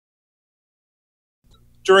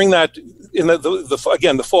during that, in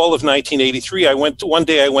again, the fall of 1983, one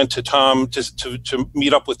day I went to Tom to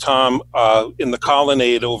meet up with Tom in the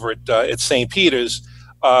colonnade over at St. Peter's,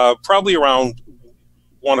 probably around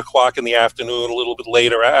 1 o'clock in the afternoon, a little bit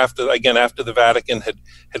later, after the Vatican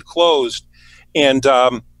had closed. And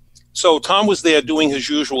so Tom was there doing his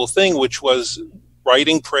usual thing, which was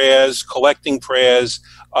writing prayers, collecting prayers,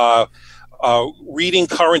 reading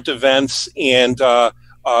current events, and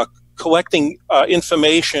collecting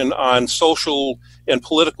information on social and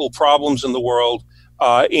political problems in the world,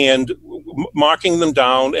 and marking them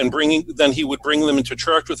down, and then he would bring them into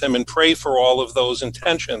church with him and pray for all of those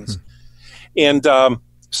intentions. And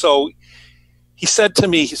so he said to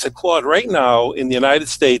me, he said, Claude, right now in the United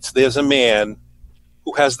States, there's a man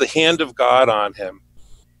who has the hand of God on him.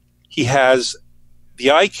 He has the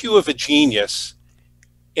IQ of a genius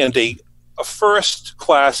and a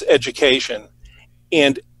first-class education,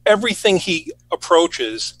 and everything he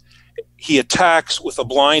approaches, he attacks with a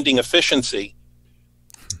blinding efficiency.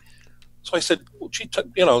 So I said, well, gee,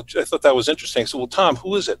 I thought that was interesting. I said, well, Tom,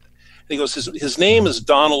 who is it? And he goes, his name is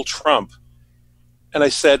Donald Trump. And I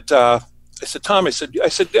said, Tom,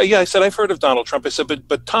 I've heard of Donald Trump. I said,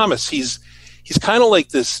 but Thomas, he's kind of like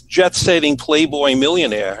this jet-setting playboy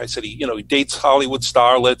millionaire. I said, he dates Hollywood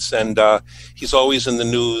starlets, and he's always in the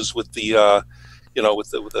news with the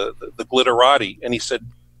glitterati. And he said,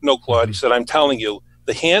 no, Claude, he said, I'm telling you,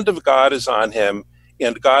 the hand of God is on him,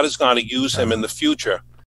 and God is going to use him in the future.